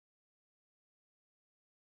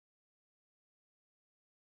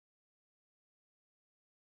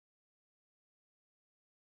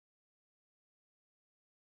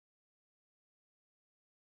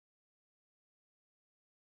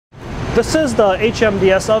This is the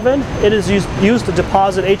HMDS oven. It is used to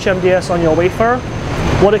deposit HMDS on your wafer.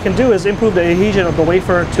 What it can do is improve the adhesion of the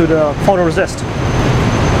wafer to the photoresist.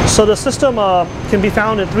 So the system can be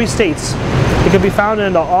found in 3 states. It can be found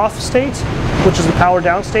in the off state, which is the power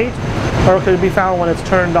down state, or it could be found when it's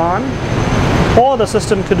turned on, or the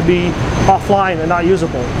system could be offline and not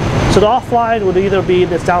usable. So the offline would either be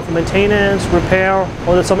it's down for maintenance, repair,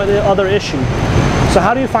 or there's some other issue. So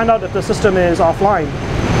how do you find out if the system is offline?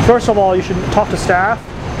 First of all, you should talk to staff,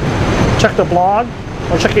 check the blog,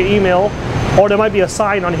 or check your email, or there might be a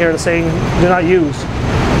sign on here saying do not use.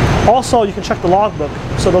 Also, you can check the logbook.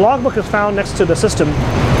 So the logbook is found next to the system.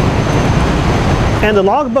 And the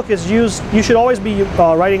logbook is used, you should always be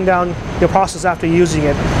writing down your process after using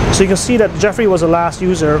it. So you can see that Jeffrey was the last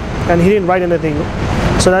user and he didn't write anything.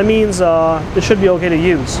 So that means it should be okay to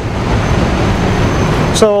use.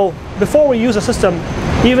 So before we use a system,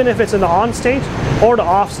 even if it's in the on state or the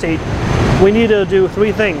off state, we need to do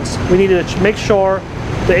 3 things. We need to make sure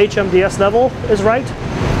the HMDS level is right,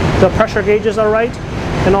 the pressure gauges are right,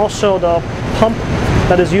 and also the pump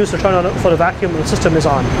that is used to turn on for the vacuum of the system is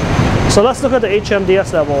on. So let's look at the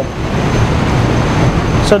HMDS level.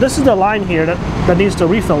 So this is the line here that needs the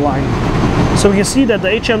refill line. So we can see that the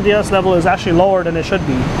HMDS level is actually lower than it should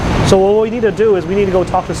be. So what we need to do is we need to go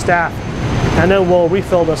talk to staff, and then we'll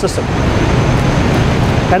refill the system.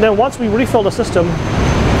 And then once we refill the system,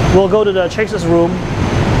 we'll go to the chases room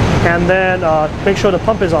and then make sure the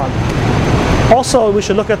pump is on. Also, we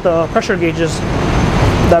should look at the pressure gauges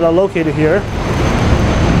that are located here.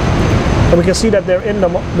 And we can see that they're in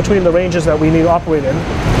between the ranges that we need to operate in.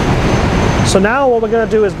 So now what we're going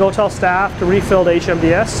to do is go tell staff to refill the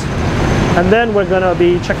HMDS, and then we're going to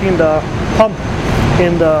be checking the pump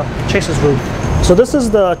in the chases room. So this is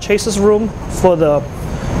the chases room for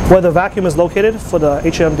where the vacuum is located for the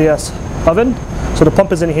HMDS oven. So the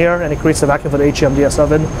pump is in here and it creates the vacuum for the HMDS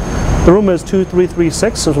oven. The room is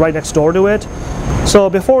 2336, so it's right next door to it. So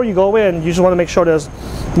before you go in, you just want to make sure there's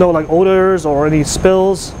no like odors or any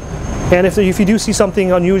spills. And if you do see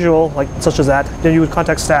something unusual, like such as that, then you would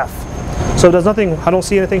contact staff. So there's nothing, I don't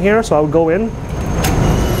see anything here, so I would go in.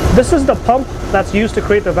 This is the pump that's used to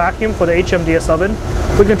create the vacuum for the HMDS oven.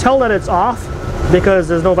 We can tell that it's off because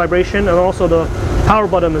there's no vibration, and also the power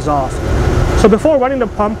button is off. So before running the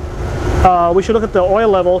pump, we should look at the oil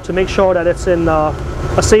level to make sure that it's in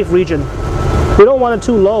a safe region. We don't want it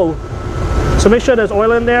too low, so make sure there's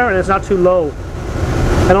oil in there and it's not too low,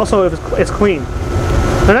 and also if it's clean.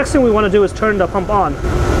 The next thing we want to do is turn the pump on.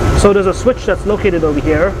 So there's a switch that's located over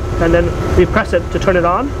here, and then we press it to turn it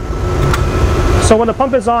on. So when the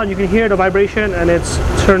pump is on, you can hear the vibration and it's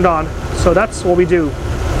turned on. So that's what we do.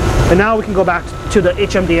 And now we can go back to the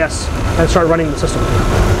HMDS and start running the system.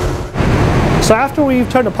 So after we've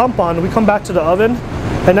turned the pump on, we come back to the oven,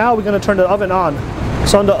 and now we're going to turn the oven on.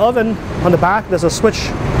 So on the oven, on the back, there's a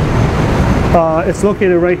switch. It's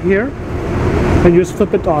located right here, and you just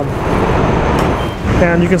flip it on.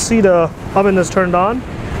 And you can see the oven is turned on.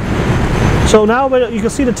 So now you can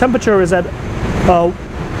see the temperature is at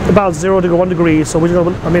about 0 to 1 degree. So we're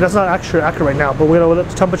gonna, I mean that's not actually accurate right now, but we're gonna let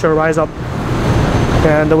the temperature rise up,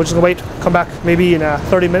 and we're just gonna wait, come back maybe in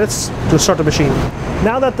 30 minutes to start the machine.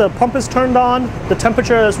 Now that the pump is turned on, the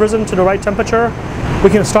temperature has risen to the right temperature, we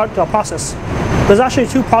can start the process. There's actually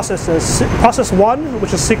 2 processes. Process 1,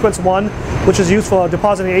 which is sequence 1, which is used for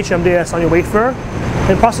depositing HMDS on your wafer,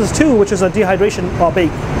 and process 2, which is a dehydration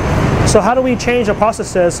bake. So how do we change the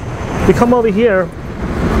processes? We come over here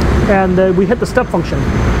and we hit the step function.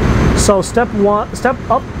 So step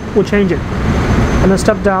up will change it, and then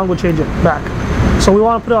step down will change it back. So we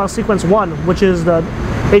want to put it on sequence 1, which is the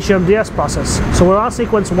HMDS process. So we're on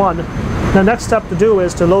sequence 1. The next step to do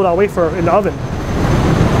is to load our wafer in the oven.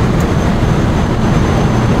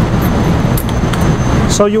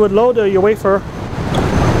 So you would load your wafer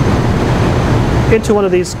into one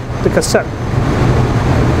of these, the cassette.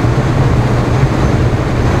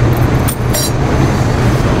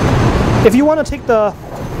 If you want to take the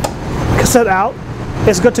cassette out,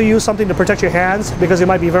 it's good to use something to protect your hands because it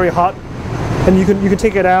might be very hot, and you can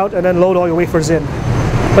take it out and then load all your wafers in.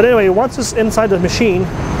 But anyway, once it's inside the machine,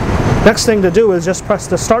 next thing to do is just press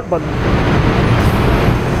the start button,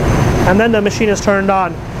 and then the machine is turned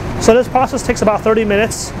on. So this process takes about 30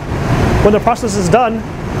 minutes. When the process is done,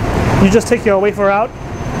 you just take your wafer out,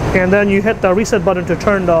 and then you hit the reset button to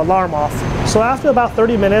turn the alarm off. So after about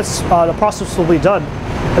 30 minutes, the process will be done.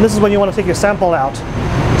 And this is when you want to take your sample out.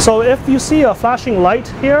 So if you see a flashing light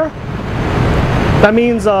here, that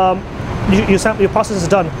means your process is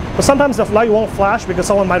done. But sometimes the light won't flash because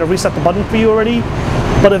someone might have reset the button for you already.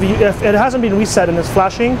 But if it hasn't been reset and it's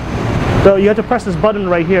flashing, you have to press this button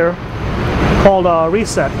right here, called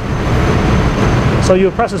reset. So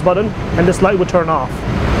you press this button and this light would turn off.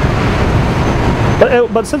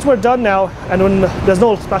 But since we're done now, and when there's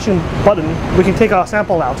no splashing button, we can take our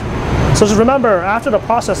sample out. So just remember, after the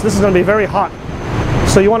process, this is going to be very hot.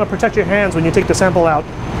 So you want to protect your hands when you take the sample out.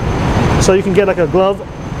 So you can get like a glove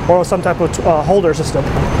or some type of holder system.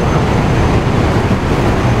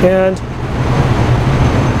 And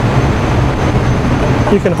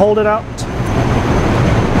you can hold it out.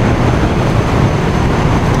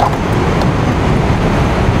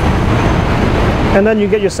 And then you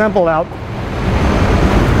get your sample out.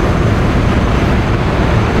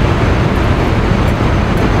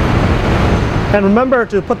 And remember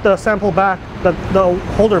to put the sample back, the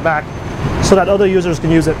holder back, so that other users can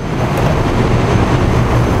use it.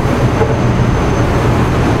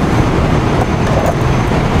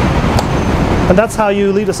 And that's how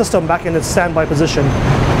you leave the system back in its standby position.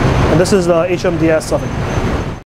 And this is the HMDS of it.